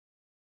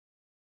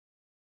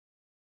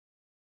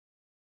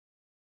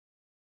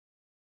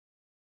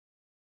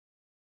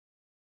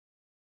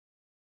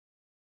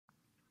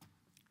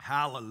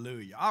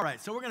Hallelujah. All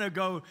right, so we're going to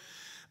go,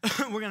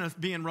 we're going to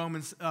be in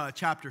Romans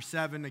chapter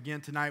 7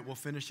 again tonight. We'll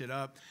finish it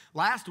up.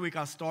 Last week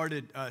I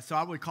started, so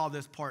I would call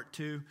this part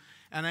 2,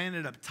 and I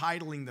ended up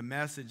titling the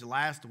message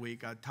last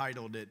week. I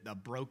titled it A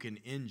Broken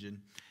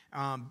Engine.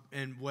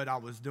 And what I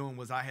was doing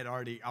was I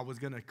was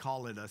going to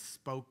call it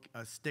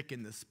a stick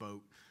in the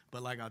spoke.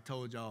 But like I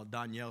told y'all,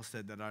 Danielle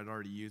said that I'd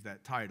already used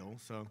that title.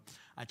 So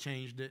I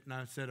changed it and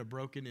I said A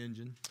Broken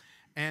Engine.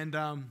 And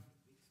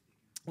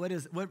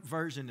what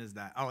version is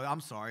that? Oh,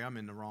 I'm sorry, I'm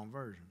in the wrong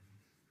version.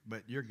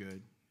 But you're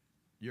good.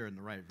 You're in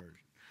the right version.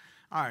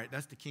 All right,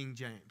 that's the King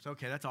James.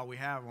 Okay, that's all we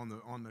have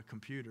on the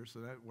computer, so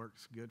that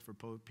works good for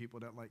people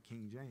that like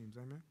King James.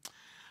 Amen.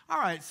 All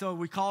right, so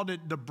we called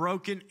it The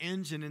Broken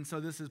Engine, and so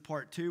this is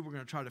part 2. We're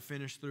going to try to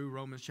finish through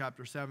Romans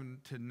chapter 7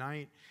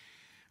 tonight.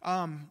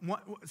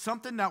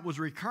 Something that was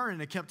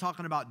recurring, it kept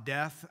talking about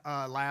death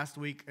last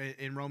week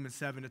in Romans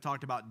 7. It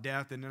talked about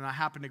death, and then I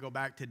happened to go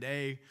back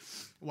today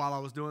while I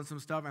was doing some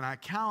stuff, and I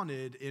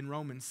counted in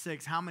Romans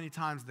 6 how many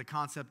times the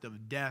concept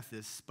of death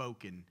is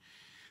spoken.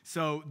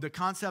 So the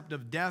concept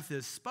of death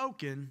is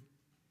spoken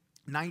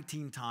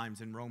 19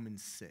 times in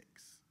Romans 6.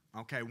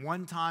 Okay,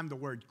 one time the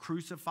word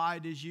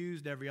crucified is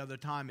used. Every other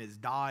time is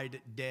died,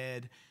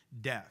 dead,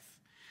 death.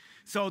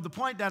 So the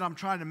point that I'm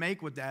trying to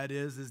make with that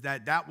is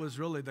that was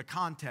really the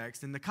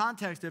context. And the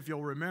context, if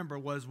you'll remember,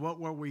 was what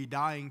were we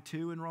dying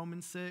to in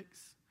Romans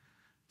 6?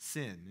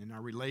 Sin, and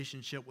our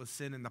relationship with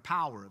sin and the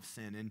power of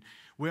sin. And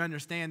we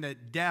understand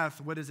that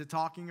death, what is it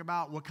talking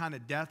about? What kind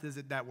of death is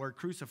it? That word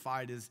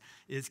crucified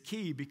is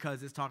key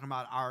because it's talking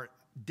about our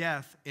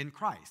death in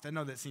Christ. I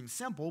know that seems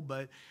simple,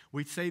 but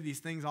we say these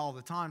things all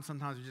the time.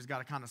 Sometimes we just got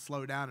to kind of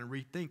slow down and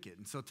rethink it.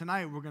 And so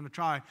tonight we're going to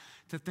try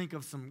to think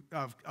of some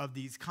of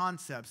these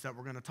concepts that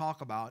we're going to talk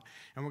about,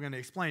 and we're going to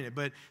explain it.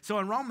 But so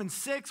in Romans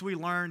 6 we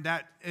learned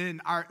that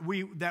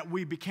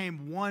we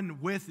became one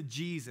with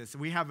Jesus.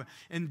 We have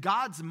in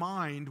God's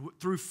mind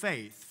through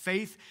faith.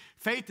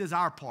 Faith is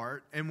our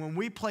part, and when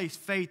we place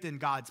faith in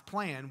God's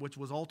plan, which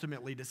was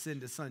ultimately to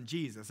send His Son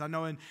Jesus. I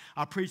know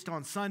I preached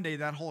on Sunday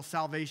that whole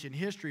salvation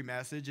history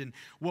message, and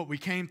what we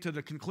came to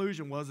the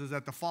conclusion was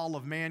that the fall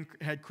of man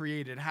had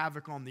created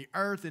havoc on the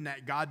earth, and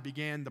that God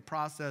began the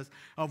process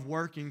of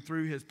working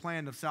through His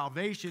plan of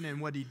salvation.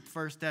 And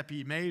first step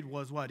He made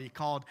was what? He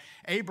called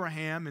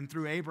Abraham, and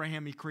through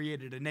Abraham He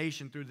created a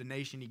nation. Through the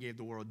nation He gave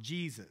the world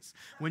Jesus.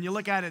 When you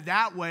look at it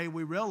that way,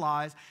 we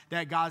realize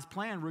that God's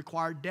plan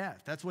required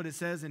death. That's what it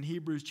says in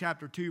Hebrews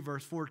chapter 2,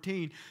 verse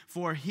 14.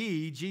 For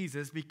He,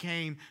 Jesus,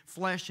 became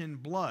flesh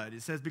and blood.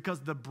 It says, because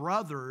the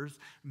brothers,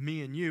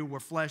 me and you, were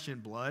flesh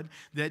and blood,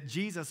 that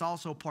Jesus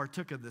also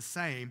partook of the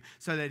same,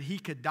 so that He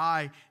could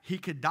die.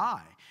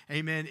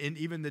 Amen. And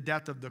even the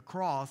death of the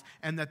cross.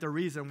 And that the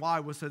reason why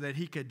was so that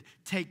He could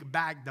take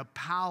back the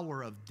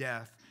power of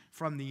death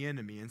from the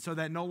enemy. And so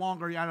that no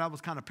longer, I was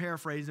kind of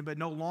paraphrasing, but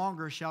no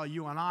longer shall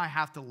you and I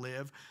have to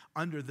live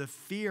under the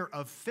fear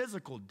of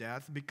physical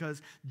death,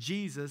 because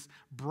Jesus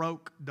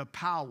broke the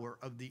power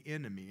of the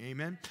enemy.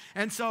 Amen.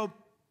 And so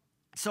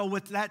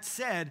with that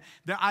said,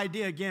 the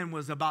idea again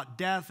was about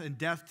death, and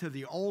death to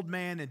the old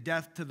man and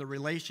death to the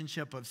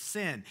relationship of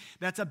sin.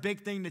 That's a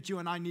big thing that you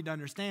and I need to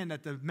understand,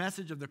 that the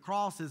message of the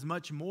cross is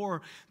much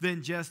more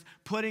than just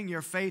putting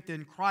your faith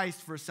in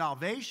Christ for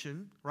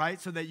salvation, right,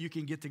 so that you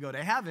can get to go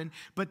to heaven,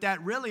 but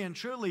that really and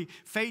truly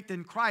faith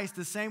in Christ,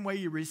 the same way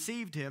you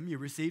received Him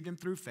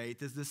through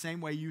faith, is the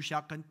same way you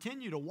shall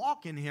continue to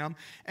walk in Him.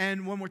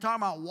 And when we're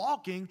talking about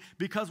walking,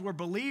 because we're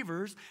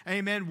believers,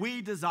 amen,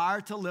 we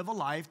desire to live a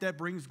life that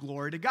brings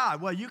glory to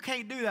God. Well, you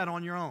can't do that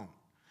on your own.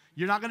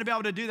 You're not going to be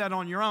able to do that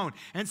on your own.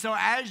 And so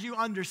as you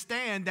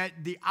understand that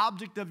the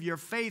object of your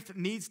faith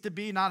needs to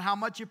be not how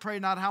much you pray,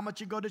 not how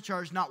much you go to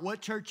church, not what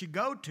church you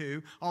go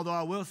to, although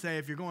I will say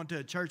if you're going to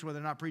a church where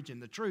they're not preaching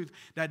the truth,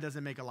 that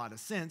doesn't make a lot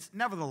of sense.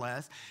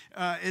 Nevertheless,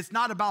 it's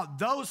not about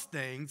those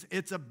things.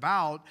 It's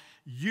about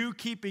you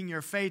keeping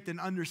your faith and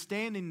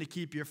understanding to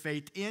keep your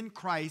faith in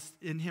Christ,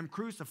 in Him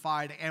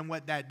crucified. And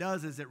what that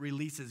does is it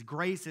releases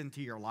grace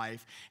into your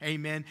life.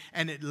 Amen.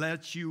 And it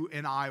lets you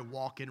and I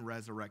walk in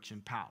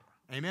resurrection power.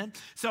 Amen?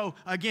 So,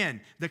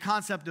 again, the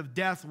concept of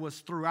death was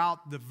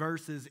throughout the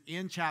verses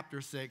in chapter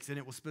 6, and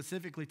it was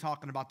specifically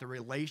talking about the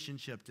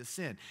relationship to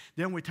sin.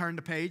 Then we turned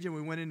the page, and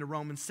we went into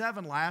Romans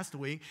 7 last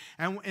week,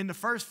 and in the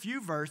first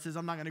few verses,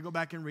 I'm not going to go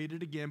back and read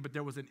it again, but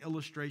there was an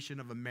illustration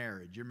of a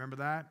marriage. You remember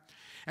that?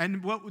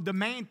 And the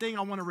main thing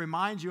I want to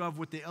remind you of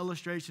with the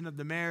illustration of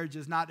the marriage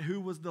is not who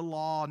was the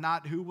law,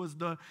 not who was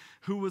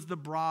the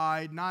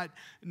bride, not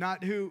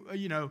who,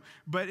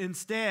 but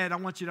instead I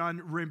want you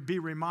to be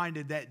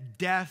reminded that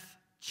death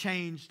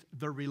changed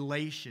the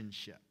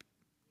relationship.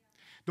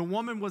 The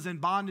woman was in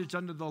bondage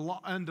under the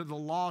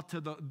law to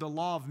the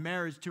law of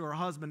marriage to her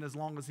husband as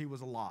long as he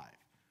was alive.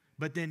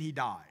 But then he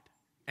died.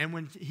 And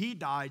when he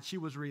died, she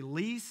was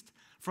released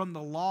from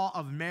the law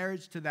of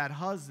marriage to that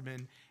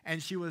husband,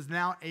 and she was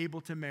now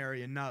able to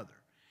marry another.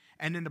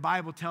 And then the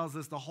Bible tells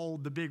us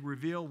the big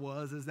reveal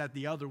is that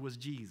the other was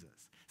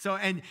Jesus. So,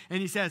 and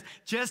he says,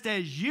 just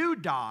as you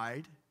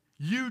died,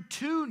 you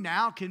too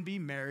now can be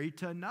married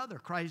to another,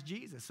 Christ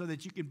Jesus, so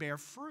that you can bear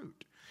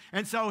fruit.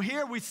 And so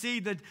here we see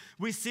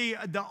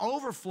the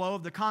overflow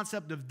of the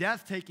concept of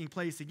death taking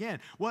place again.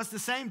 Well, it's the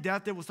same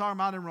death that was talking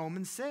about in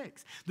Romans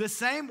 6. The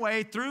same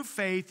way, through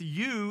faith,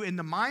 you, in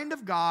the mind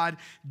of God,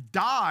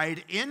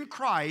 died in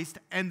Christ,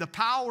 and the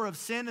power of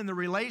sin and the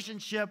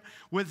relationship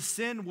with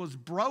sin was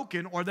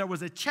broken, or there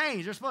was a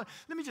change. Let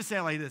me just say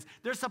it like this.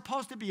 There's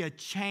supposed to be a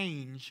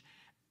change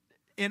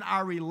in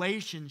our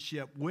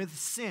relationship with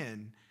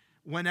sin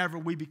whenever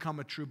we become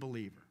a true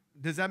believer.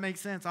 Does that make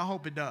sense? I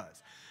hope it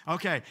does.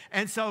 Okay,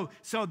 and so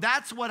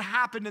that's what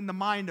happened in the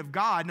mind of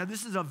God. Now,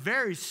 this is a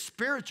very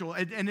spiritual,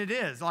 and it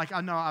is. Like,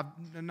 I know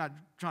I'm not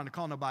trying to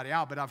call nobody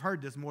out, but I've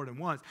heard this more than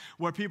once,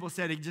 where people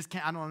said, it just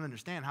can't, I don't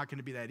understand, how can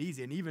it be that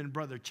easy? And even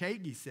Brother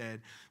Chaggy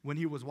said, when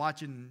he was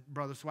watching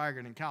Brother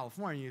Swaggart in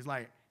California, he was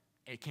like,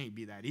 it can't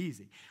be that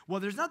easy.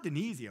 Well, there's nothing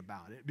easy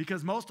about it,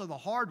 because most of the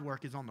hard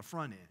work is on the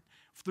front end,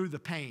 through the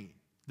pain,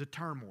 the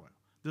turmoil,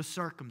 the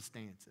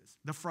circumstances,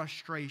 the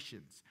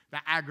frustrations, the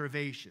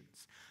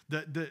aggravations,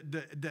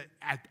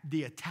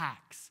 the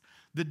attacks,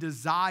 the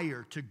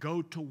desire to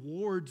go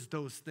towards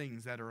those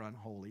things that are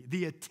unholy,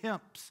 the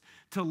attempts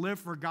to live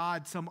for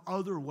God some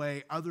other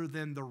way other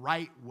than the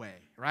right way,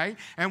 right?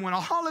 And when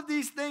all of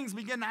these things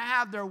begin to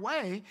have their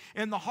way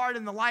in the heart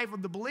and the life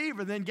of the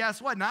believer, then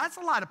guess what? Now, that's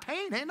a lot of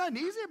pain. Ain't nothing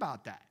easy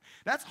about that.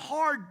 That's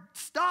hard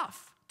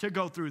stuff to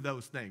go through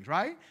those things,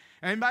 right?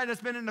 Anybody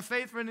that's been in the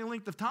faith for any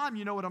length of time,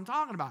 you know what I'm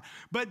talking about.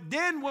 But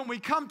then when we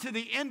come to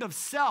the end of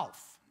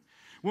self,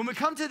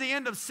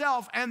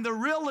 and the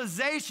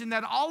realization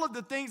that all of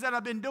the things that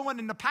I've been doing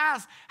in the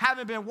past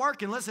haven't been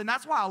working, listen,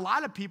 that's why a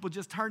lot of people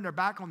just turn their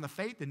back on the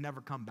faith and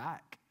never come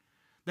back.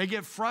 They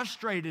get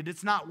frustrated.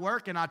 It's not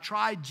working. I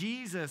tried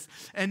Jesus,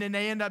 and then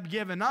they end up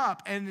giving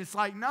up. And it's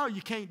like, no,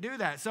 you can't do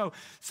that. So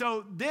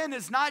then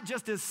it's not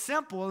just as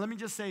simple. Let me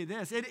just say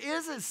this. It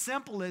is as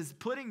simple as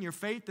putting your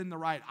faith in the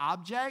right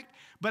object,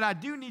 but I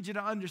do need you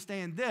to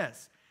understand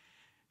this,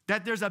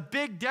 that there's a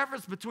big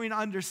difference between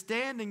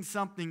understanding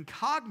something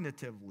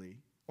cognitively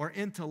or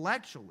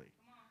intellectually.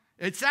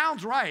 It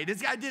sounds right.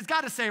 It's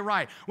got to say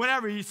right.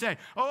 Whenever you say,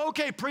 oh,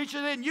 okay,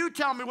 preacher, then you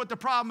tell me what the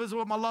problem is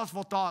with my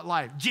lustful thought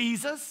life.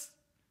 Jesus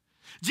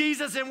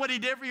and what he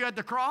did for you at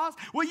the cross?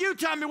 Well, you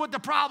tell me what the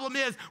problem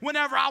is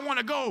whenever I want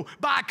to go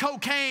buy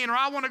cocaine, or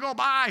I want to go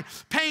buy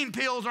pain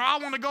pills, or I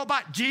want to go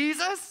buy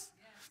Jesus?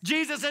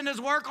 Jesus and his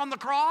work on the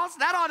cross?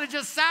 That ought to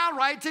just sound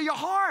right to your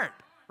heart,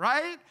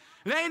 right?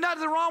 There ain't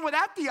nothing wrong with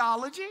that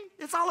theology.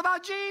 It's all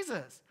about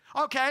Jesus.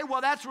 Okay,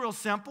 well, that's real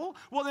simple.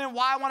 Well, then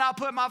why, when I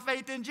put my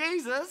faith in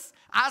Jesus,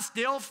 I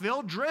still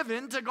feel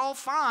driven to go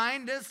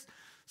find this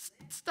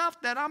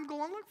stuff that I'm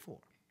going to look for?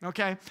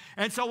 Okay,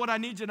 and so what I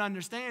need you to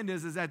understand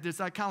is that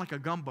it's like, kind of like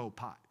a gumbo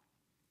pot.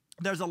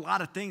 There's a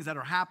lot of things that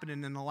are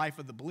happening in the life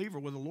of the believer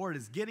where the Lord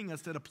is getting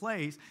us to the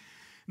place,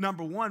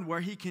 number one, where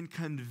he can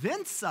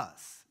convince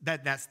us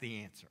that that's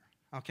the answer.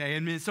 Okay,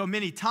 and so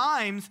many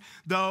times,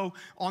 though,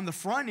 on the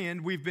front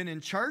end, we've been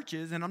in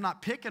churches, and I'm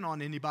not picking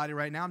on anybody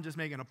right now, I'm just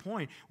making a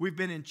point. We've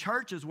been in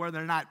churches where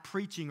they're not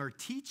preaching or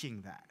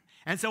teaching that.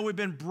 And so we've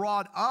been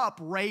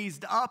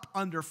raised up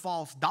under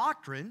false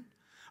doctrine.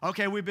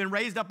 Okay, we've been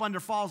raised up under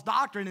false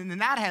doctrine, and then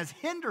that has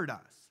hindered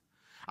us.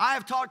 I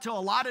have talked to a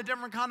lot of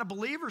different kind of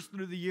believers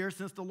through the years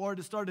since the Lord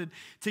has started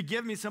to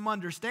give me some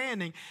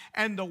understanding,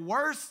 and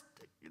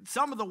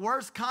some of the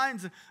worst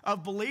kinds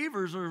of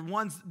believers are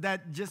ones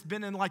that just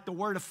been in like the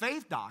word of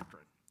faith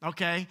doctrine,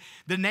 okay?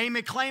 The name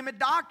it, claim it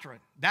doctrine.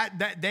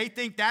 That they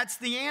think that's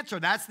the answer.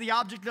 That's the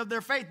object of their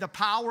faith. The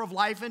power of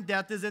life and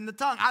death is in the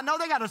tongue. I know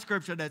they got a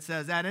scripture that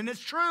says that, and it's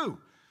true.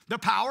 The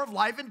power of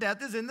life and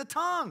death is in the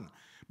tongue.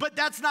 But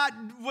that's not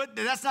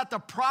the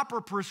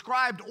proper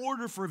prescribed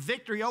order for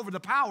victory over the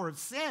power of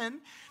sin,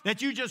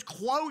 that you just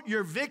quote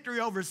your victory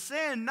over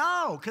sin.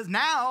 No, because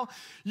now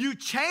you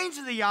change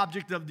the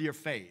object of your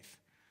faith.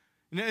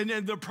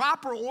 And the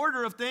proper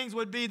order of things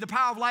would be the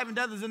power of life and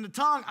death is in the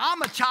tongue.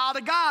 I'm a child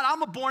of God.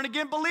 I'm a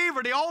born-again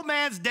believer. The old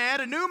man's dead.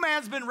 A new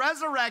man's been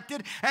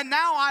resurrected. And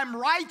now I'm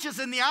righteous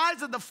in the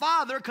eyes of the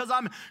Father because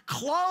I'm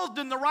clothed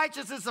in the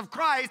righteousness of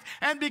Christ.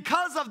 And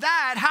because of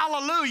that,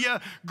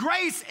 hallelujah,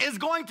 grace is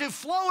going to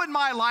flow in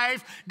my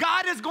life.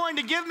 God is going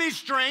to give me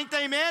strength,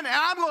 amen, and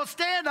I'm going to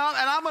stand up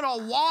and I'm going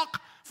to walk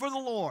for the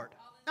Lord.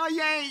 No,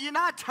 you're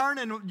not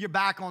turning your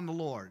back on the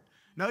Lord.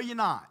 No, you're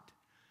not.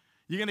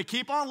 You're going to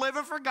keep on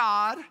living for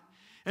God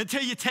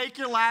until you take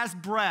your last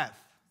breath.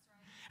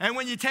 And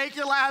when you take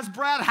your last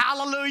breath,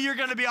 hallelujah, you're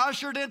going to be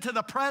ushered into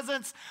the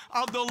presence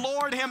of the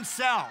Lord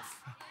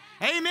himself.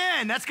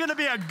 Amen. That's going to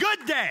be a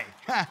good day.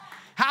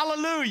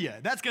 Hallelujah.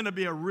 That's going to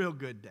be a real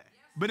good day.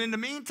 But in the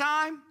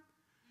meantime,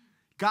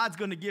 God's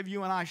going to give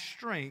you and I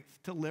strength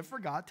to live for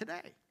God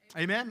today.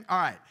 Amen. All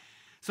right.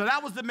 So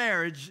that was the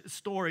marriage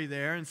story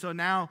there. And so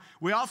now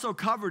we also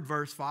covered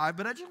verse 5,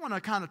 but I just want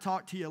to kind of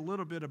talk to you a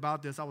little bit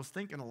about this. I was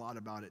thinking a lot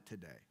about it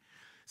today.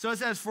 So it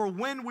says, for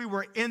when we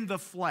were in the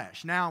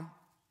flesh. Now,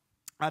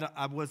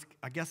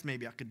 I guess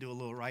maybe I could do a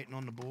little writing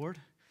on the board.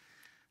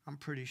 I'm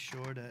pretty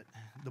sure that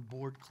the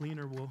board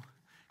cleaner will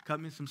cut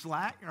me some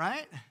slack,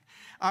 right?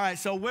 All right,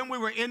 so when we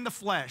were in the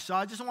flesh. So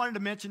I just wanted to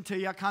mention to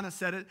you, I kind of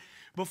said it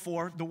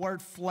before, the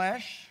word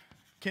flesh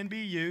can be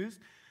used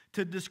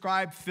to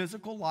describe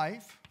physical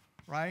life,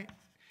 right?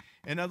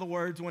 In other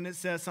words, when it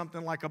says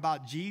something like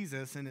about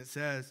Jesus and it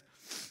says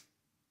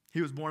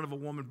he was born of a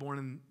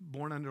woman,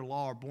 born under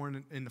law, or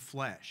born in the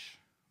flesh.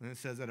 And it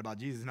says that about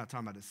Jesus. It's not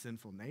talking about his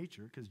sinful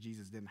nature because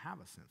Jesus didn't have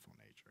a sinful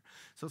nature.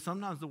 So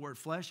sometimes the word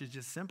flesh is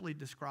just simply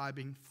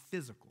describing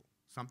physical,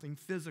 something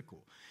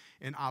physical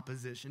in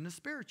opposition to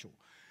spiritual.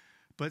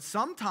 But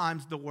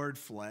sometimes the word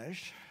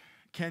flesh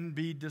can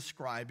be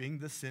describing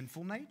the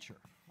sinful nature,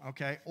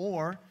 okay?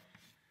 Or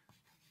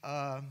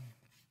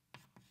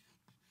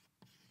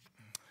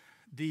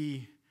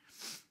the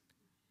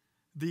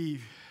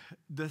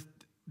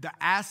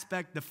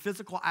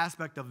physical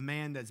aspect of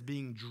man that's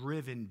being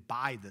driven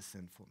by the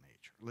sinful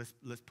nature.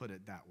 Let's put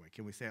it that way.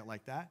 Can we say it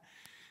like that?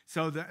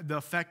 So the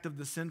effect of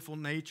the sinful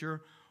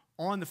nature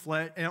on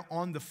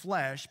the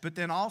flesh, but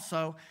then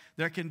also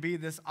there can be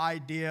this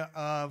idea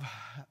of,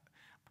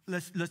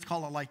 let's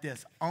call it like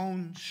this,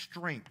 own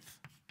strength.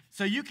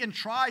 So you can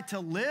try to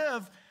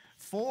live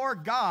for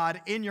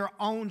God in your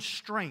own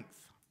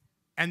strength,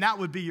 and that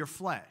would be your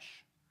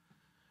flesh.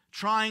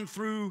 Trying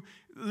through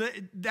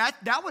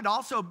that would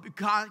also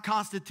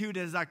constitute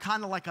as a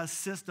kind of like a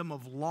system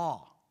of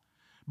law.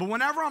 But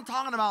whenever I'm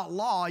talking about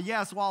law,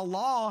 yes, while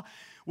law,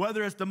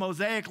 whether it's the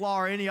Mosaic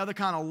law or any other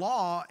kind of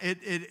law,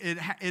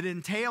 it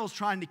entails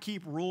trying to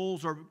keep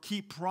rules or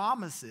keep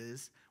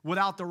promises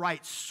without the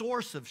right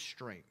source of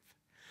strength.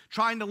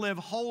 Trying to live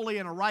holy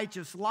and a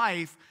righteous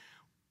life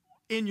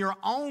in your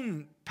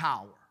own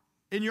power,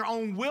 in your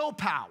own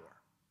willpower.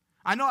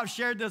 I know I've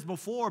shared this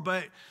before,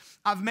 but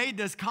I've made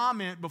this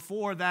comment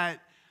before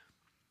that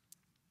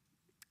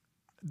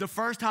the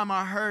first time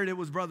I heard it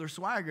was Brother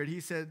Swaggart. He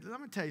said, let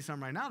me tell you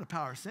something right now. The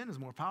power of sin is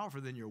more powerful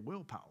than your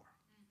willpower.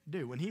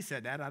 Dude, when he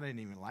said that, I didn't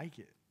even like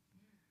it.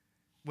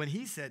 When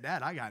he said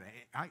that,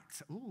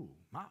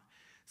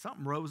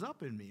 something rose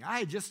up in me. I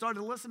had just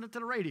started listening to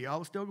the radio. I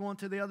was still going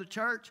to the other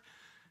church,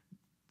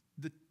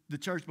 the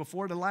church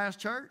before the last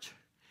church.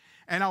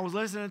 And I was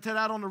listening to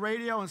that on the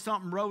radio, and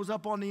something rose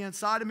up on the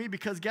inside of me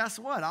because guess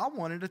what? I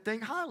wanted to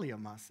think highly of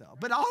myself.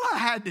 But all I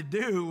had to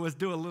do was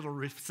do a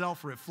little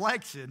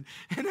self-reflection,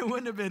 and it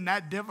wouldn't have been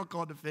that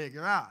difficult to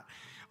figure out.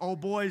 Old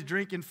boy's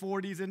drinking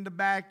 40s in the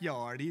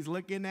backyard. He's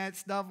looking at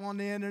stuff on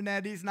the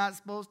internet he's not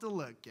supposed to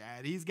look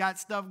at. He's got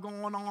stuff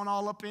going on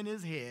all up in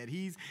his head.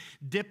 He's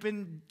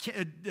dipping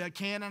a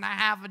can and a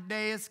half a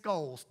day of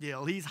Skull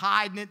still. He's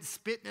hiding it,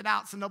 spitting it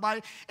out so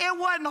nobody. It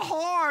wasn't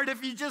hard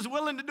if you're just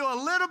willing to do a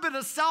little bit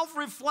of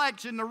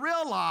self-reflection to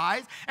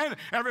realize. And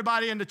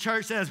everybody in the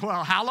church says,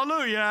 well,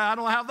 hallelujah, I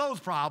don't have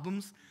those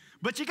problems.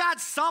 But you got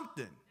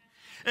something.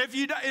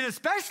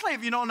 Especially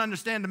if you don't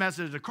understand the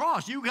message of the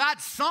cross, you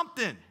got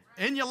something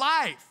in your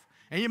life.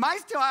 And you might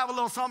still have a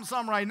little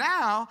something right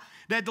now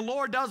that the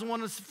Lord doesn't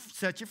want to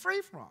set you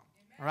free from,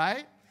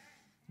 right?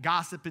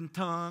 Gossiping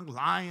tongue,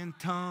 lying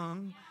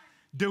tongue,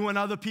 doing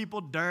other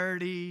people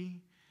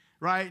dirty,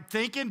 right?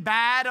 Thinking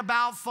bad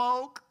about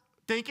folk.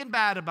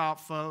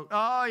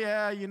 Oh,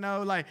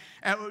 yeah, like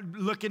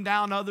looking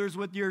down others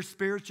with your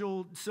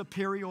spiritual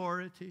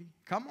superiority.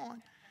 Come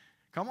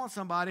on,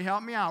 somebody,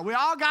 help me out. We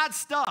all got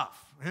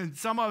stuff. And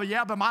some of it,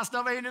 yeah, but my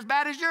stuff ain't as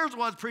bad as yours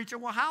was, preacher.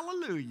 Well,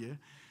 hallelujah.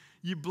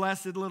 You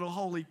blessed little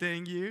holy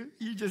thing, you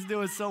just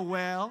do it so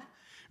well,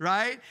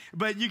 right?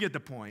 But you get the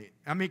point.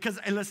 I mean, because,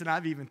 listen,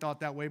 I've even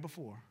thought that way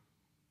before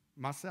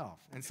myself.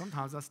 And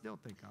sometimes I still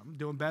think I'm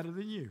doing better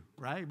than you,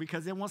 right?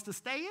 Because it wants to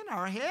stay in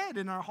our head,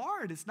 in our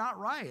heart. It's not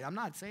right. I'm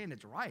not saying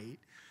it's right.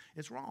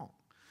 It's wrong.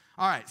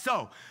 All right,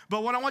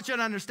 but what I want you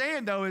to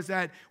understand, though, is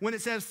that when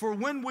it says, for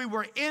when we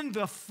were in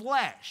the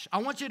flesh, I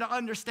want you to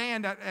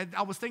understand that,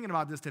 I was thinking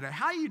about this today,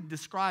 how you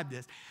describe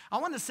this. I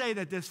want to say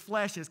that this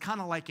flesh is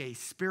kind of like a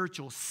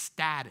spiritual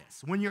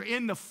status. When you're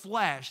in the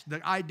flesh,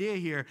 the idea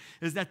here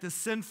is that the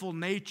sinful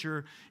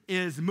nature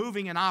is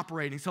moving and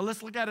operating. So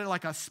let's look at it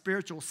like a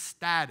spiritual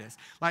status.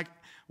 Like,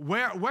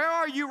 where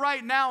are you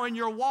right now in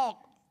your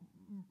walk,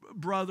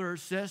 brother or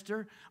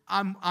sister?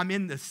 I'm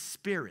in the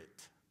spirit.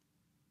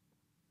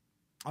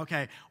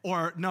 Okay,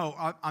 or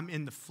no, I'm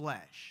in the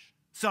flesh.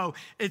 So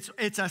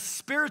it's a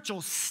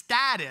spiritual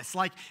status.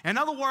 Like, in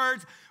other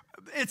words,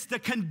 it's the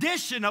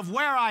condition of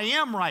where I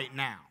am right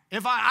now.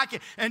 If I can,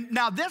 and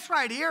now this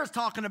right here is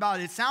talking about,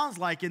 it sounds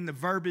like in the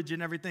verbiage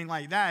and everything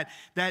like that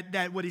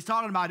what he's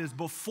talking about is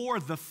before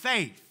the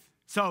faith.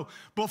 So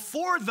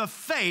before the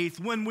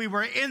faith, when we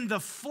were in the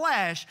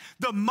flesh,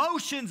 the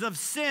motions of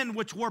sin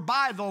which were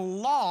by the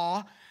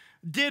law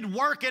did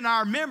work in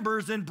our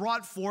members and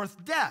brought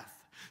forth death.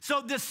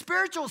 So the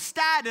spiritual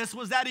status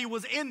was that he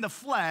was in the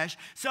flesh,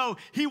 so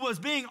he was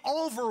being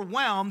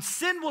overwhelmed.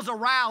 Sin was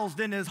aroused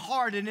in his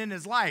heart and in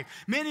his life.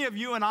 Many of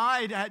you and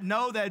I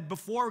know that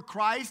before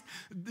Christ,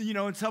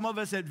 and some of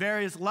us at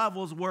various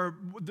levels where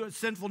the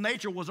sinful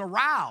nature was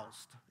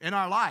aroused in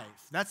our life.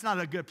 That's not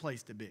a good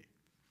place to be.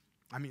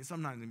 I mean,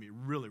 sometimes it can be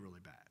really,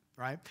 really bad.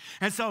 right?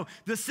 And so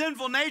the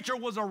sinful nature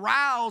was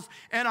aroused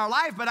in our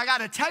life, but I got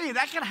to tell you,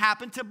 that can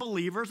happen to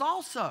believers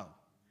also.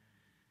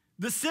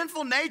 The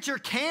sinful nature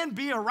can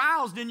be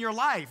aroused in your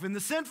life, and the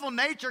sinful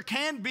nature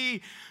can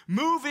be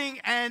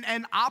moving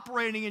and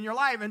operating in your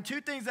life. And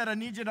two things that I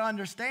need you to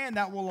understand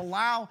that will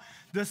allow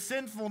the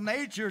sinful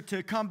nature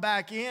to come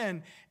back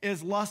in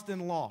is lust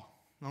and law.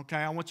 Okay,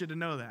 I want you to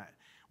know that.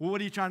 Well,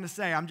 what are you trying to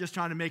say? I'm just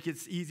trying to make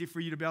it easy for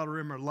you to be able to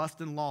remember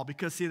lust and law,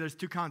 because see, there's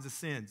two kinds of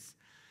sins.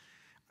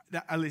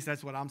 At least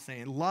that's what I'm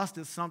saying. Lust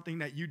is something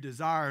that you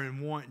desire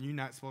and want, and you're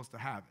not supposed to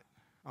have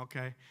it.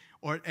 Okay?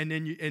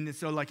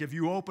 So like if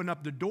you open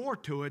up the door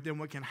to it, then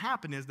what can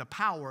happen is the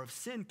power of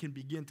sin can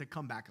begin to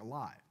come back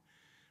alive.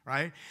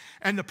 Right?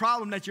 And the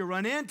problem that you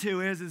run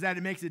into is that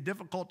it makes it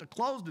difficult to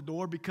close the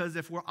door, because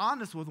if we're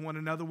honest with one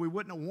another, we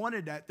wouldn't have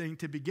wanted that thing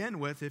to begin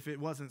with if it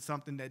wasn't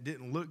something that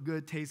didn't look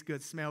good, taste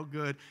good, smell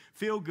good,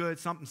 feel good,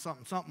 something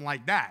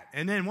like that.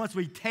 And then once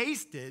we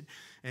taste it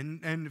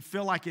and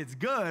feel like it's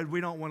good,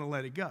 we don't want to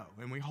let it go,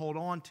 and we hold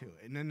on to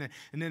it. And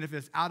then if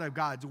it's out of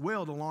God's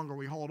will, the longer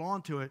we hold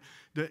on to it,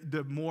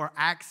 the more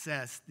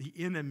access the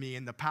enemy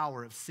and the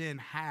power of sin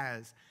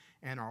has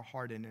in our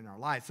heart and in our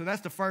life. So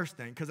that's the first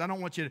thing, because I don't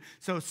want you to,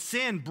 so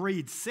sin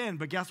breeds sin,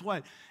 but guess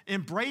what?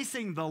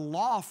 Embracing the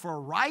law for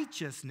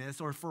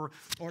righteousness or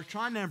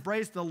trying to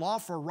embrace the law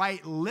for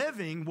right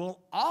living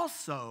will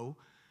also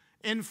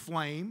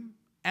inflame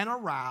and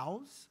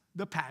arouse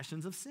the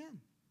passions of sin.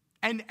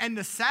 And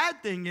the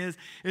sad thing is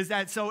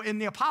that, so in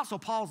the Apostle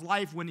Paul's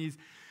life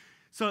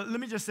so let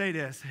me just say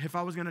this, if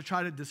I was going to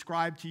try to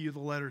describe to you the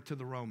letter to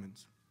the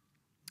Romans.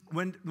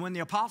 When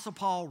the Apostle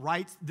Paul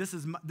writes, this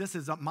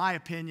is my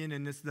opinion,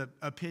 and it's the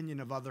opinion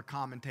of other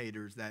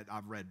commentators that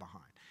I've read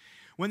behind.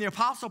 When the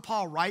Apostle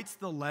Paul writes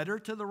the letter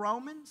to the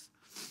Romans,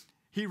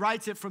 he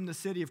writes it from the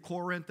city of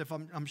Corinth. If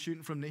I'm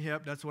shooting from the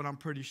hip, that's what I'm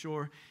pretty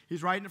sure.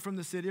 He's writing it from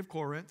the city of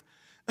Corinth.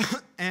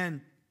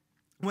 And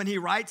when he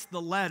writes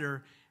the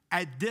letter,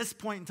 at this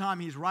point in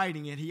time he's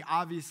writing it, he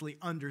obviously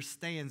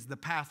understands the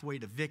pathway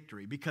to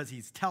victory, because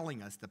he's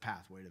telling us the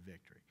pathway to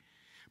victory.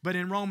 But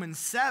in Romans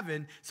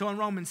 7, so in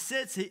Romans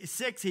 6,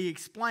 he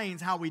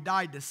explains how we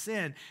died to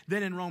sin.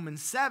 Then in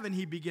Romans 7,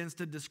 he begins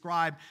to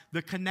describe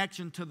the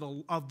connection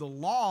of the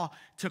law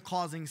to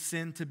causing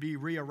sin to be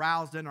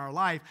re-aroused in our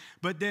life.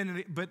 But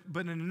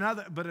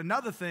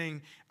another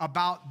thing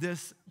about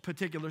this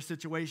particular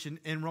situation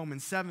in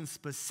Romans 7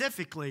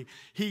 specifically,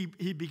 he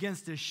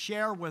begins to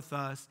share with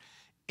us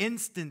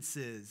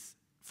instances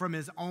from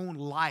his own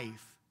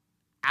life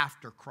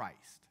after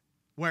Christ,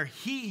 where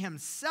he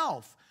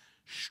himself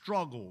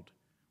struggled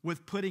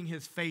with putting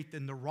his faith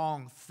in the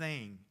wrong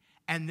thing.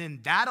 And then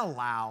that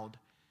allowed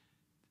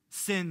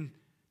sin,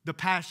 the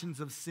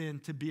passions of sin,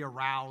 to be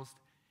aroused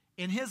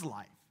in his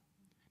life.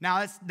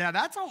 Now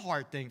that's a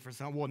hard thing for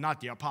some. Well,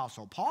 not the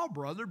Apostle Paul,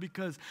 brother,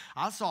 because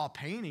I saw a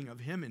painting of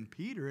him and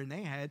Peter, and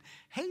they had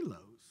halos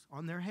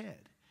on their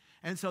head.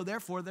 And so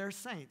therefore they're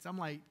saints. I'm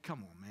like,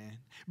 come on, man.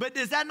 But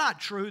is that not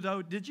true,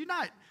 though?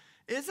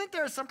 Isn't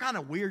there some kind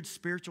of weird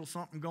spiritual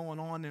something going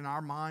on in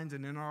our minds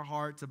and in our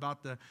hearts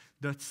about the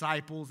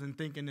disciples, and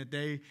thinking that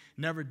they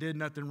never did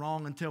nothing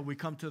wrong until we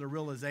come to the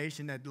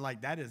realization that,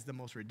 like, that is the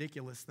most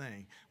ridiculous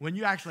thing. When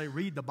you actually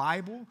read the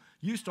Bible,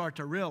 you start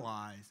to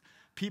realize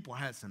people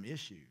had some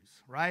issues,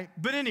 right?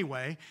 But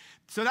anyway,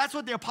 so that's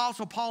what the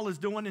Apostle Paul is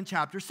doing in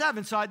chapter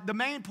 7. So the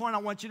main point I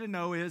want you to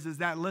know is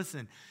that,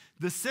 listen,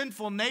 the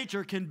sinful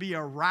nature can be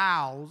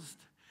aroused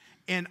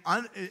and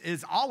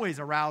is always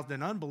aroused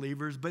in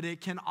unbelievers, but it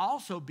can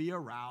also be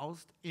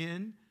aroused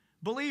in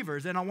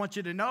believers. And I want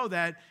you to know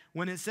that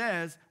when it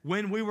says,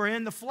 when we were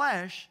in the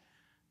flesh,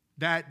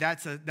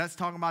 that's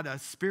talking about a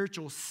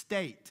spiritual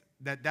state.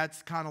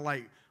 That's kind of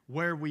like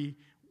where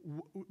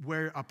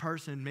a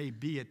person may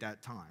be at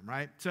that time,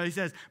 right? So he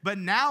says, but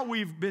now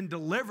we've been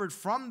delivered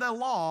from the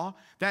law,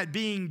 that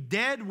being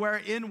dead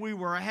wherein we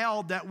were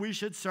held, that we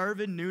should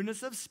serve in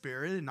newness of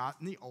spirit and not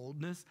in the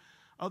oldness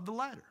of the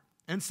letter.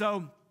 And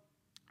so,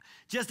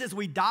 just as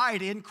we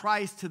died in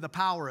Christ to the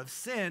power of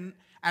sin,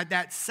 at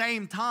that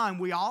same time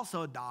we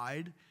also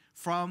died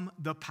from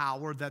the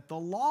power that the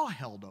law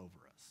held over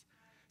us.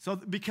 So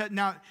because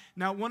now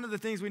one of the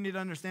things we need to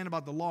understand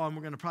about the law, and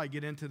we're going to probably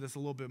get into this a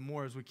little bit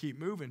more as we keep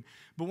moving,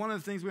 but one of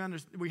the things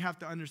we have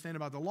to understand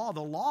about the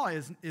law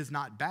is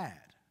not bad.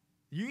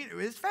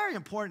 It's very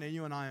important that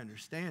you and I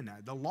understand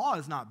that. The law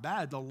is not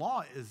bad. The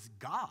law is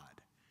God.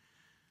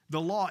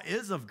 The law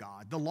is of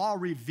God. The law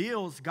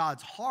reveals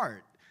God's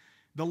heart.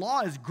 The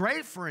law is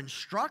great for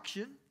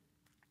instruction.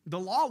 The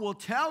law will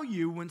tell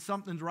you when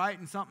something's right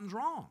and something's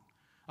wrong.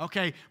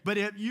 Okay, but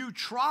if you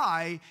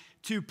try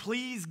to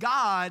please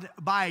God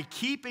by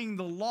keeping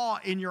the law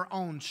in your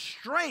own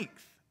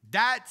strength,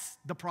 that's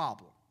the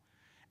problem.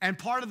 And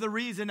part of the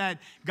reason that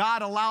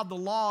God allowed the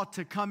law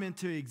to come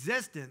into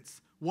existence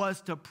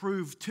was to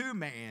prove to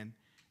man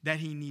that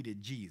he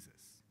needed Jesus.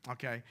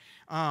 Okay,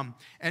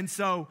 and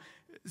so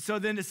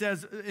then it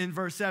says in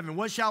verse 7,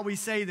 what shall we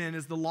say then?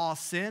 Is the law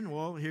sin?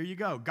 Well, here you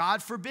go.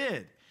 God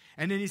forbid.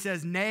 And then he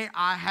says, nay,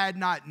 I had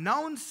not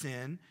known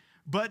sin,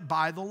 but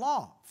by the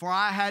law. For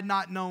I had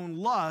not known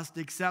lust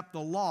except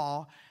the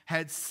law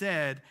had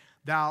said,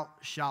 thou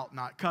shalt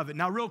not covet.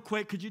 Now, real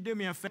quick, could you do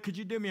me a favor? Could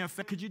you do me a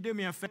favor? Could you do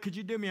me a favor? Could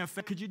you do me a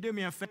favor? Could you do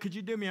me a favor? Could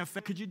you do me a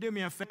favor? Could you do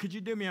me a favor? Could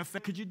you do me a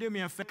favor? Could you do me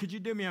a favor? Could you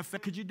do me a favor?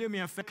 Could you do me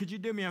a favor? Could you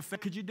do me a favor?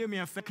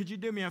 Could you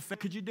do me a favor?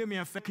 Could you do me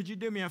a favor? Could you do me a favor? Could you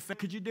do me a favor?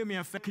 Could you do me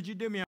a favor? Could you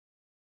do me a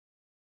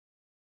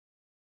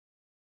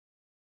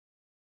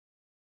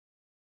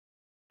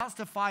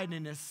justified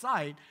in his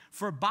sight,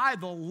 for by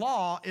the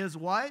law is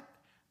what?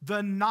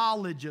 The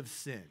knowledge of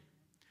sin.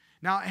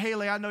 Now,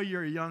 Haley, I know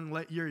you're young,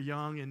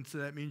 and so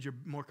that means you're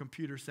more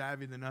computer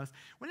savvy than us.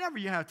 Whenever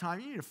you have time,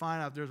 you need to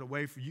find out if there's a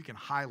way for you can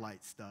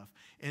highlight stuff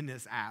in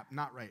this app.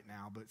 Not right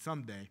now, but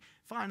someday.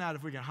 Find out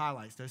if we can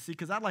highlight stuff. See,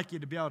 because I'd like you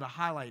to be able to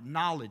highlight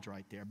knowledge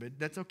right there, but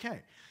that's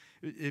okay.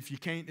 If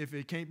it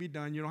can't be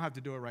done, you don't have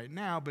to do it right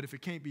now, but if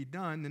it can't be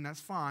done, then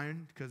that's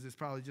fine, because it's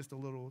probably just a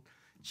little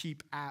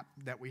cheap app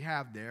that we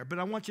have there. But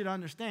I want you to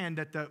understand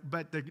that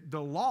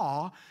the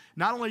law,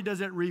 not only does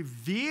it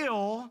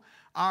reveals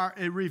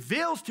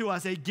to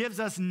us, it gives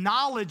us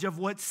knowledge of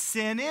what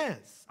sin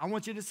is. I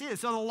want you to see it.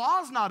 So the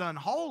law is not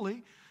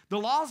unholy. The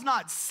law is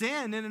not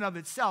sin in and of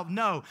itself.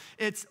 No,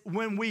 it's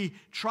when we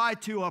try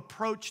to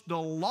approach the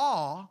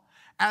law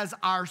as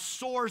our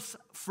source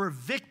for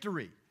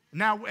victory.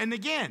 Now, and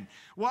again,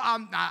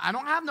 I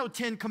don't have no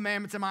 10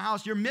 commandments in my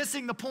house. You're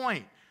missing the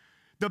point.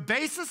 The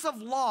basis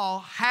of law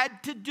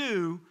had to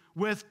do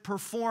with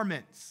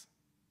performance.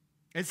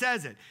 It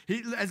says it.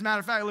 As a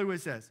matter of fact, look what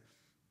it says.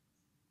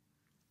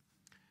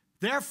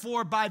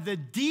 Therefore, by the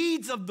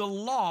deeds of the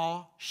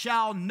law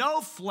shall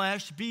no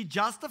flesh be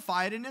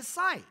justified in his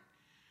sight.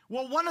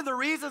 Well, one of the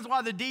reasons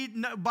why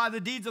by the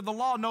deeds of the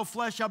law no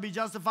flesh shall be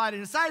justified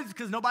in his sight is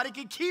because nobody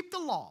can keep the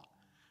law.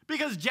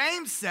 Because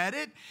James said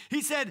it.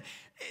 He said,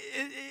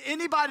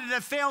 anybody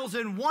that fails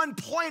in one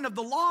point of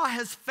the law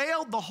has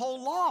failed the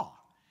whole law.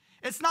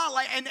 It's not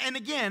like, and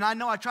again, I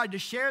know I tried to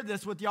share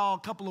this with y'all a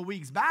couple of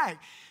weeks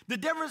back. The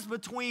difference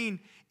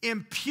between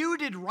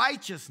imputed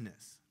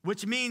righteousness,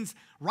 which means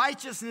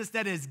righteousness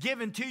that is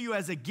given to you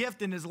as a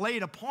gift and is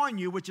laid upon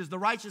you, which is the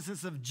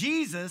righteousness of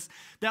Jesus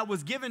that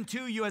was given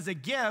to you as a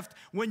gift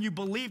when you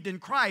believed in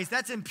Christ.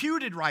 That's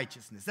imputed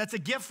righteousness. That's a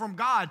gift from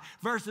God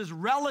versus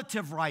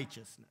relative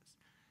righteousness,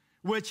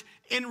 which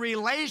in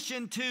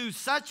relation to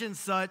such and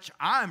such,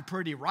 I'm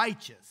pretty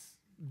righteous.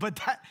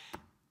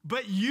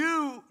 But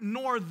you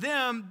nor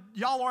them,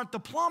 y'all aren't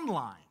the plumb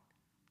line.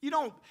 You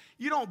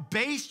don't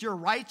base your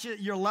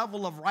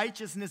level of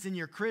righteousness in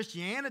your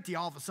Christianity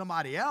off of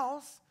somebody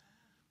else.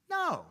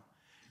 No.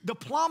 The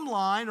plumb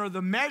line or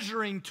the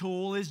measuring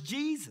tool is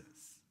Jesus,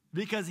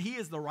 because he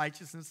is the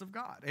righteousness of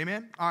God.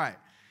 Amen? All right.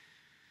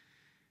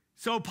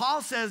 So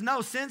Paul says,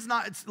 no,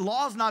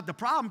 law's not the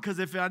problem, because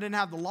if I didn't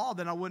have the law,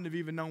 then I wouldn't have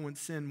even known what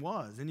sin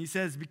was. And he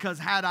says, because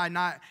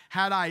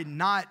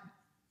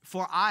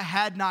for I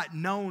had not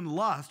known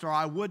lust, or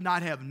I would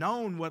not have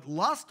known what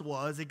lust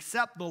was,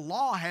 except the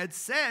law had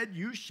said,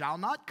 you shall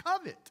not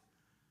covet.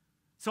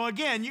 So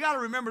again, you got to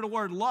remember the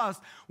word lust.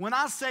 When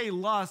I say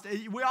lust,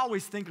 we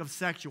always think of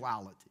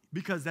sexuality,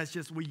 because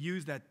we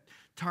use that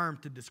term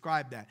to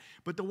describe that.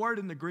 But the word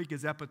in the Greek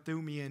is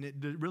epithumia, and it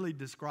really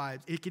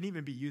describes, it can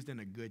even be used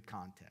in a good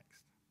context.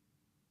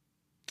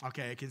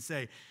 Okay, it can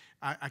say,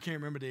 I can't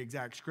remember the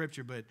exact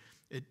scripture, but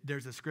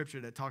there's a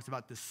scripture that talks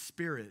about the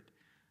Spirit.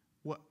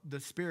 The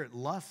Spirit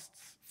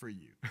lusts for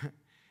you.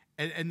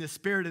 and the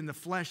Spirit and the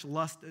flesh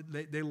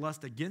they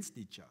lust against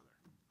each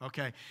other.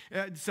 Okay?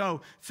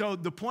 So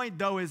the point,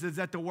 though, is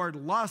that the word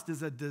lust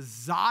is a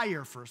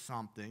desire for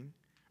something,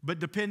 but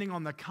depending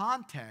on the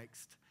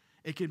context,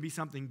 it can be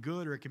something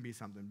good or it can be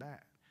something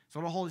bad. So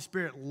the Holy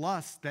Spirit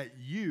lusts that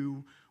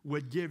you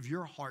would give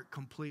your heart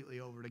completely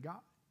over to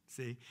God.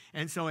 See?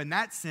 And so in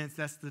that sense,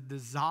 that's the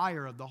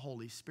desire of the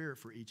Holy Spirit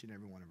for each and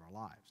every one of our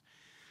lives.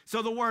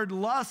 So the word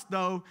lust,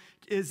 though,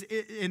 is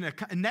in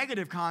a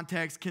negative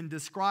context can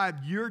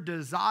describe your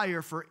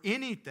desire for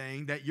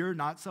anything that you're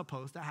not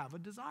supposed to have a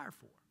desire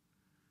for.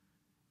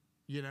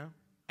 You know?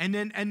 And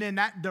then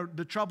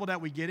the trouble that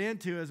we get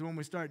into is when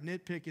we start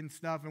nitpicking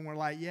stuff and we're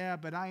like, yeah,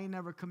 but I ain't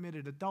never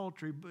committed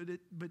adultery,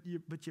 but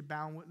you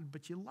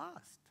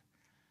lust.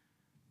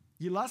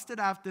 You lusted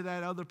after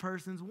that other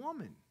person's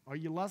woman, or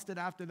you lusted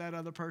after that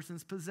other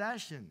person's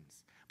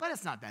possessions. But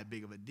it's not that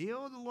big of a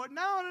deal. The Lord,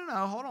 no,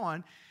 hold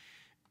on.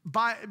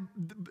 By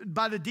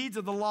the deeds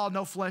of the law,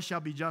 no flesh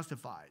shall be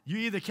justified. You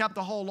either kept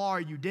the whole law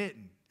or you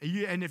didn't.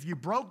 And if you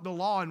broke the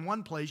law in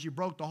one place, you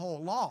broke the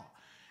whole law.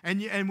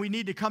 And we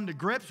need to come to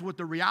grips with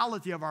the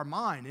reality of our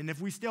mind. And if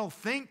we still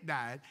think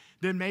that,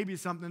 then maybe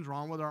something's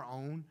wrong with our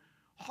own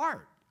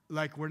heart.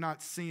 Like we're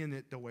not seeing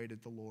it the way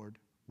that the Lord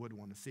would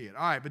want to see it.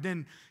 All right, but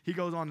then he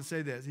goes on to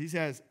say this. He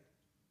says,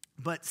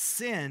 but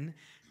sin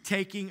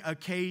taking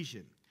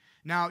occasion.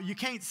 Now, you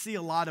can't see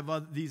a lot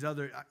of these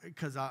other,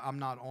 because I'm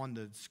not on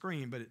the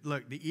screen, but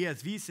look, the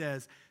ESV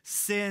says,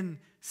 sin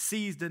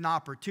seized an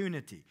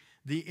opportunity.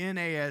 The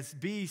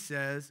NASB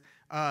says,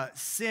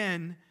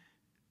 sin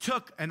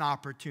took an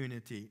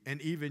opportunity.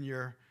 And even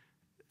your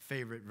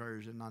favorite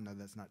version, I know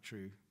that's not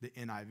true, the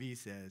NIV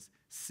says,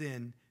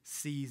 sin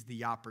seized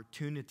the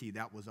opportunity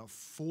that was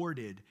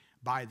afforded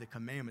by the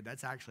commandment.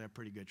 That's actually a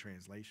pretty good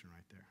translation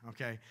right there,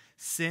 okay?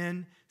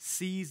 Sin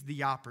seized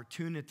the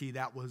opportunity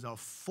that was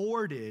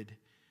afforded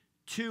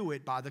to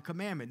it by the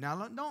commandment.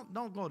 Now,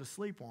 don't go to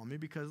sleep on me,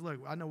 because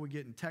look, I know we're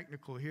getting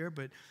technical here,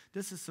 but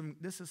this is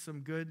some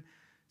good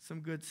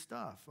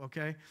stuff,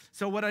 okay?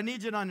 So what I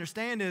need you to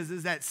understand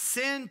is that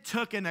sin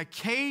took an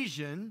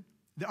occasion.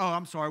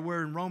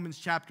 We're in Romans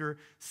chapter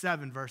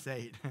 7, verse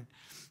 8.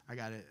 I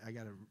got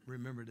to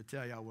remember to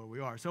tell y'all where we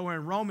are. So we're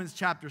in Romans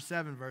chapter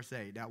 7, verse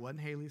 8. That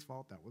wasn't Haley's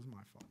fault. That was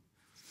my fault.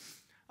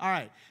 All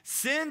right.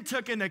 Sin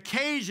took an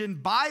occasion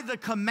by the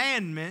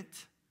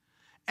commandment,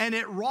 and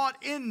it wrought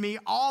in me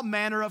all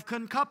manner of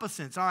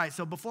concupiscence. All right.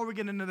 So before we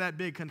get into that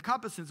big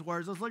concupiscence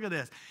words, let's look at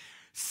this.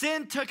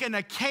 Sin took an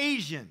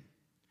occasion.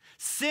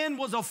 Sin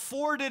was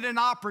afforded an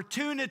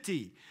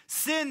opportunity.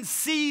 Sin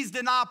seized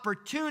an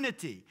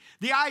opportunity.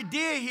 The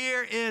idea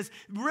here is,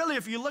 really,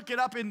 if you look it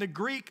up in the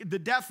Greek, the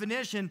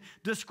definition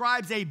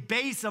describes a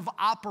base of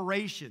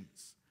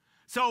operations.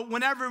 So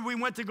whenever we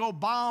went to go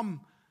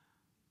bomb,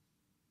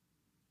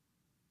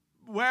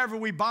 wherever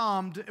we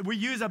bombed, we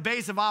use a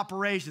base of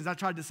operations. I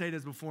tried to say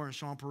this before, and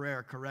Sean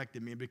Pereira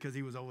corrected me because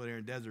he was over there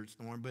in Desert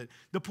Storm. But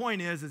the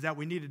point is that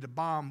we needed to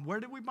bomb. Where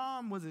did we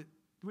bomb?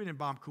 We didn't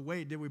bomb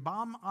Kuwait. Did we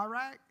bomb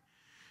Iraq?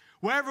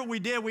 Wherever we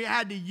did, we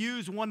had to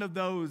use one of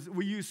those.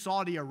 We used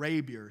Saudi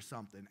Arabia or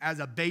something as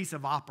a base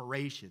of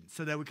operations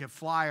so that we could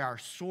fly our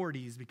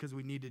sorties, because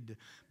we needed to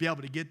be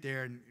able to get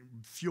there and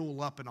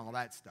fuel up and all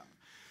that stuff.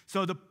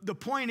 So the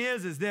point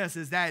is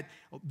that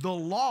the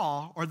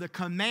law or the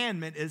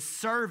commandment is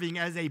serving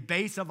as a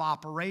base of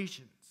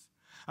operations.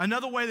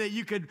 Another way that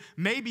you could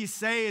maybe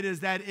say it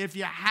is that if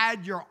you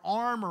had your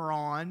armor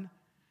on,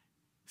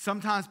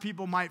 sometimes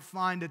people might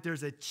find that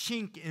there's a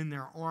chink in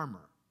their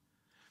armor.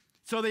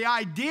 So the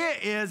idea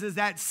is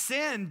that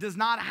sin does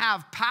not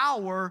have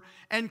power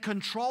and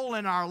control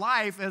in our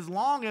life as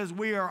long as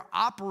we are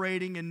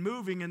operating and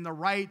moving in the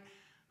right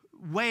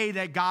way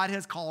that God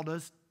has called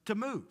us to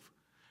move.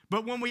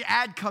 But when we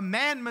add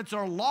commandments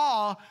or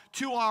law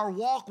to our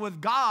walk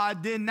with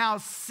God, then now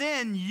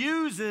sin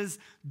uses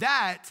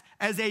that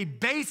as a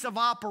base of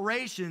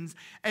operations.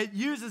 It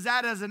uses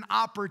that as an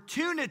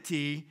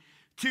opportunity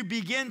to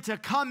begin to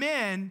come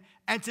in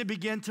and to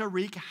begin to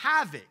wreak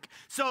havoc.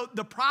 So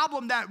the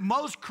problem that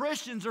most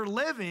Christians are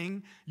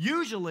living,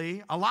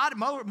 usually, a lot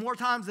more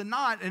times than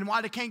not, and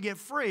why they can't get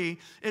free,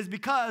 is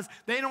because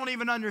they don't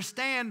even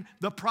understand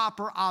the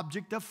proper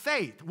object of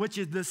faith, which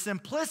is the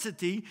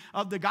simplicity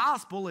of the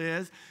gospel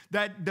is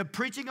that the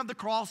preaching of the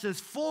cross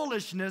is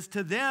foolishness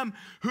to them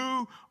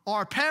who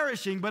are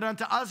perishing, but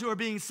unto us who are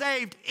being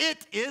saved,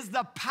 it is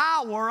the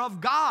power of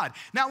God.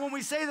 Now, when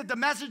we say that the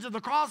message of the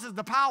cross is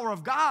the power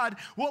of God,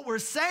 what we're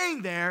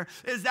saying there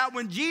is that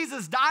when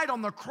Jesus died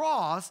on the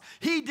cross,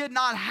 he did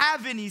not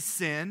have any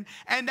sin,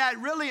 and that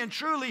really and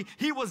truly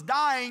he was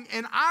dying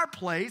in our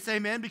place,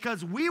 amen,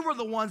 because we were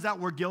the ones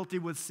that were guilty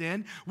with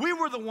sin. We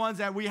were the ones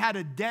that we had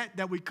a debt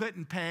that we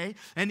couldn't pay,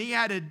 and he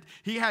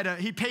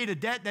paid a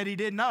debt that he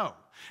didn't owe.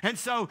 And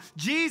so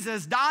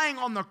Jesus dying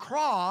on the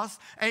cross,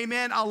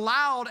 amen,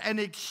 allowed an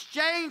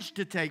exchange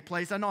to take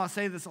place. I know I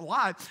say this a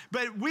lot,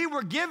 but we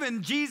were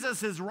given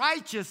Jesus'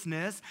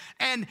 righteousness,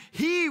 and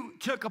he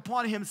took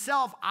upon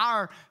himself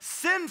our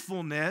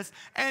sinfulness,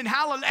 and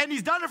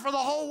he's done it for the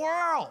whole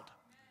world.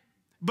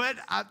 But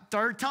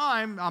third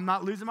time, I'm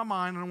not losing my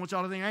mind. I don't want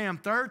y'all to think I am.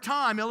 Third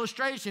time,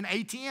 illustration,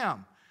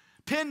 ATM.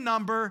 PIN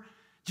number,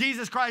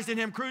 Jesus Christ and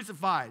him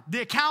crucified.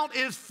 The account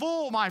is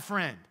full, my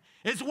friend.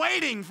 It's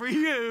waiting for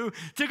you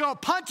to go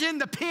punch in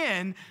the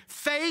pin,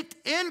 faith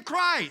in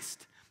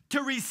Christ,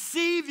 to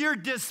receive your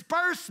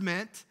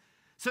disbursement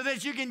so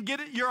that you can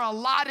get your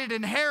allotted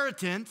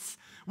inheritance,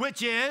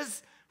 which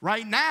is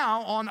right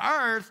now on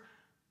earth,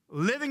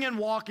 living and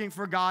walking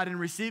for God and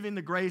receiving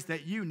the grace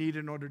that you need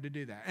in order to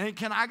do that.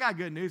 And I got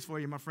good news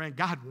for you, my friend.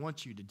 God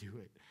wants you to do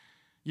it.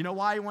 You know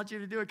why he wants you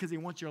to do it? Because he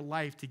wants your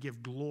life to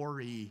give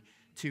glory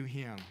to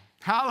him.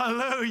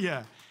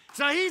 Hallelujah.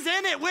 So he's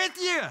in it with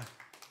you.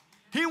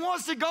 He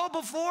wants to go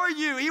before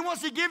you. He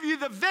wants to give you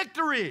the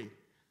victory.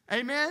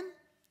 Amen?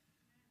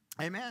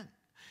 Amen.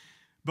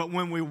 But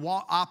when we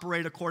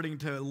operate according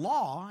to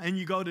law, and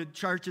you go to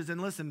churches and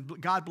listen,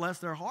 God bless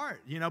their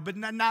heart, but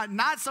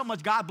not so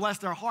much God bless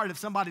their heart if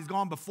somebody's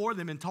gone before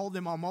them and told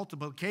them on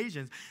multiple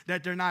occasions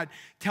that they're not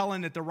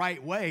telling it the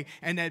right way,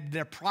 and that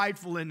they're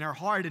prideful in their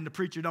heart, and the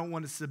preacher don't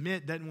want to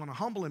submit, doesn't want to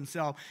humble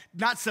himself,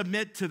 not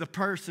submit to the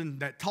person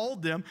that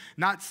told them,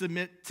 not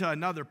submit to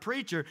another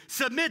preacher,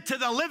 submit to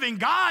the living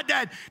God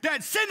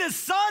that sent his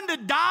son to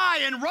die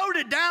and wrote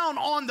it down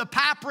on the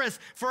papyrus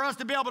for us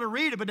to be able to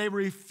read it, but they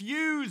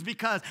refuse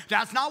because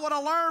that's not what I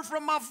learned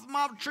from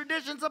my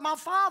traditions of my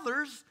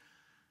fathers.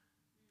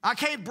 I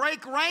can't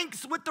break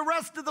ranks with the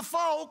rest of the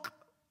folk.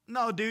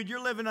 No, dude,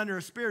 you're living under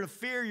a spirit of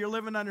fear. You're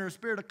living under a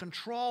spirit of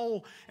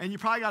control, and you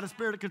probably got a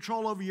spirit of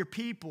control over your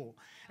people.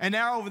 And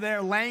they're over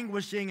there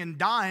languishing and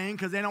dying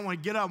because they don't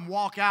want to get up and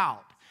walk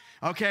out,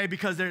 okay,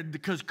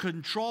 because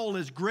control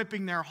is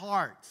gripping their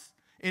hearts.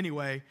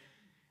 Anyway,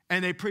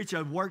 And they preach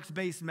a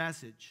works-based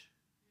message.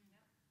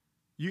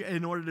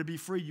 In order to be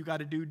free, you got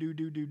to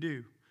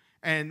do.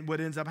 And what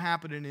ends up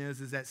happening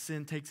is that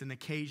sin takes an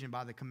occasion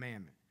by the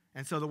commandment.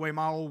 And so the way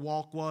my old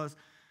walk was,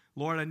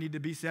 Lord, I need to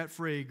be set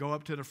free. Go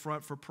up to the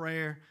front for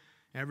prayer.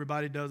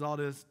 Everybody does all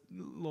this.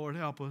 Lord,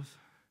 help us.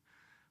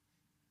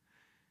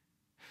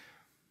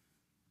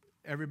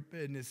 And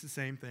it's the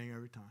same thing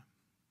every time.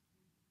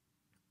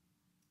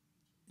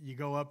 You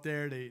go up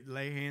there, they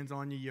lay hands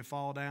on you, you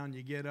fall down,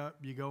 you get up,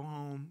 you go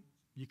home,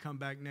 you come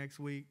back next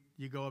week,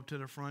 you go up to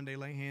the front, they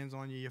lay hands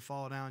on you, you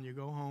fall down, you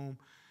go home,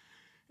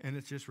 and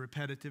it's just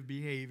repetitive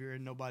behavior,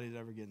 and nobody's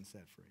ever getting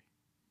set free.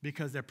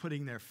 Because they're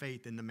putting their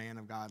faith in the man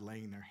of God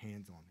laying their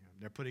hands on him.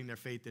 They're putting their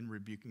faith in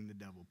rebuking the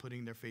devil,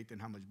 putting their faith in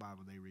how much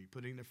Bible they read,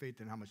 putting their faith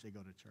in how much they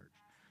go to church,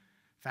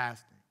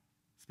 fasting,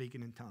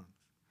 speaking in tongues,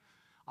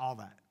 all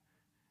that.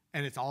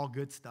 And it's all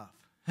good stuff.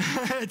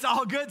 It's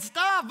all good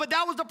stuff, but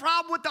that was the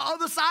problem with the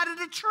other side of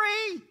the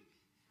tree.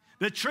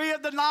 The tree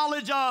of the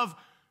knowledge of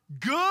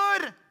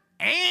good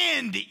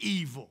and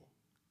evil.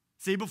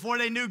 See, before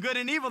they knew good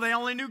and evil, they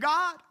only knew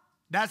God.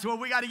 That's what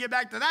we got to get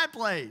back to that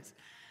place.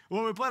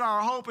 Where we put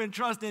our hope and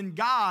trust in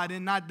God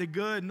and not the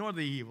good nor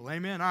the evil.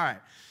 Amen? All right.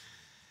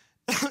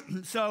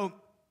 So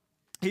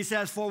he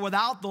says, for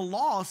without the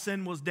law,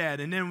 sin was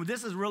dead. And then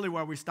this is really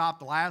where we stopped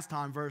the last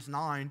time, verse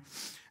 9.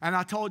 And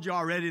I told you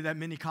already that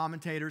many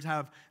commentators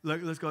have,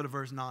 let's go to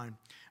verse 9.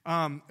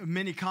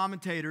 Many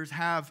commentators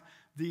have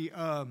the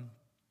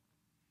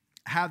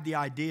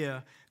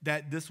idea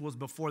that this was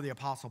before the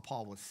Apostle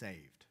Paul was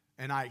saved.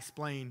 And I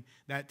explained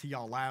that to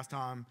y'all last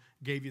time,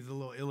 gave you the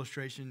little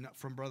illustration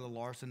from Brother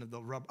Larson of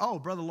the rub. Oh,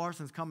 Brother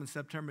Larson's coming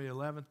September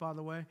 11th, by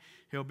the way.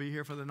 He'll be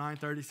here for the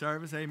 9:30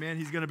 service. Amen.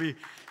 He's going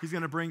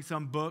to bring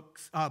some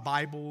books,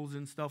 Bibles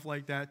and stuff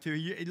like that too.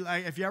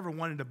 If you ever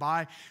wanted to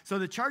buy, so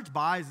the church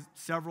buys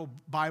several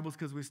Bibles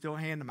because we still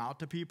hand them out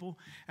to people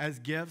as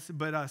gifts.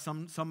 But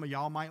some of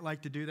y'all might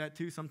like to do that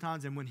too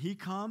sometimes. And when he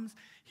comes,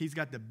 he's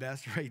got the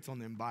best rates on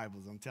them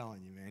Bibles. I'm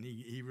telling you, man.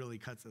 He really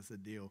cuts us a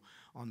deal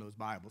on those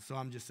Bibles. So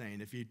I'm just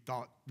saying, if you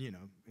thought,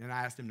 and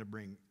I asked him to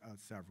bring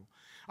several.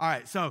 All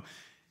right, so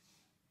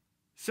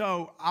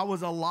I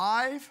was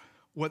alive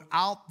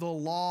without the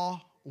law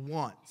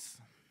once.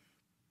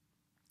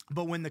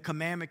 But when the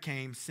commandment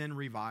came, sin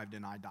revived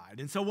and I died.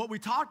 And so what we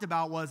talked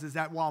about is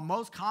that while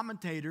most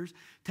commentators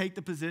take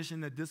the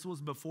position that this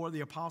was before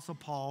the Apostle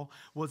Paul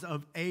was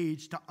of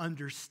age to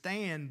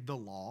understand the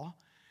law,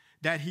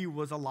 that he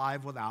was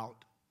alive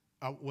without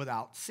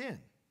sin,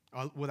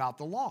 without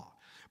the law.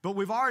 But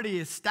we've already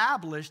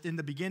established in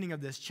the beginning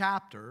of this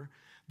chapter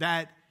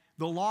that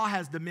the law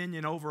has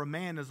dominion over a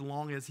man as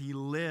long as he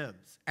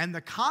lives. And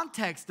the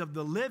context of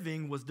the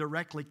living was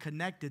directly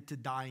connected to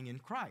dying in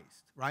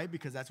Christ, right?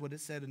 Because that's what it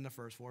said in the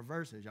first 4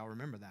 verses. Y'all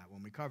remember that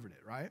when we covered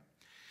it, right?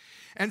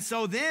 And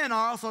so then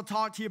I also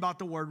talked to you about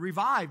the word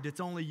revived. It's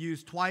only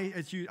used twice.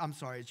 It's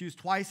used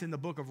twice in the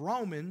book of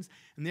Romans,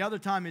 and the other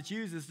time it's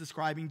used is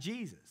describing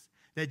Jesus,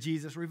 that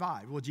Jesus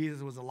revived. Well,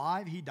 Jesus was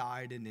alive, he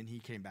died, and then he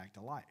came back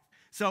to life.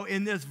 So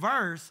in this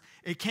verse,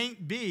 it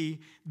can't be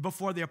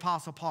before the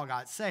Apostle Paul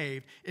got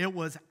saved. It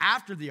was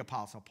after the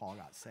Apostle Paul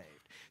got saved.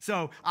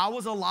 So I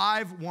was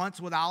alive once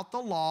without the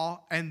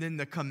law, and then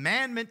the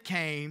commandment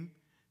came.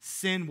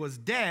 Sin was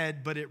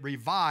dead, but it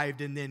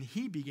revived, and then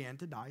he began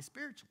to die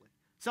spiritually.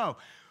 So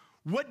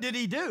what did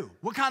he do?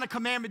 What kind of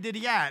commandment did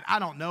he add? I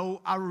don't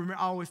know. I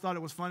always thought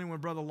it was funny when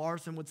Brother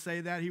Larson would say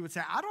that. He would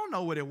say, I don't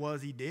know what it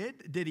was he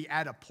did. Did he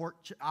add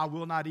I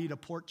will not eat a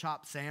pork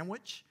chop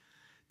sandwich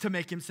to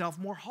make himself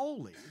more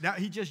holy? Now,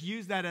 he just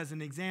used that as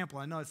an example.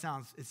 I know it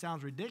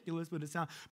sounds ridiculous, but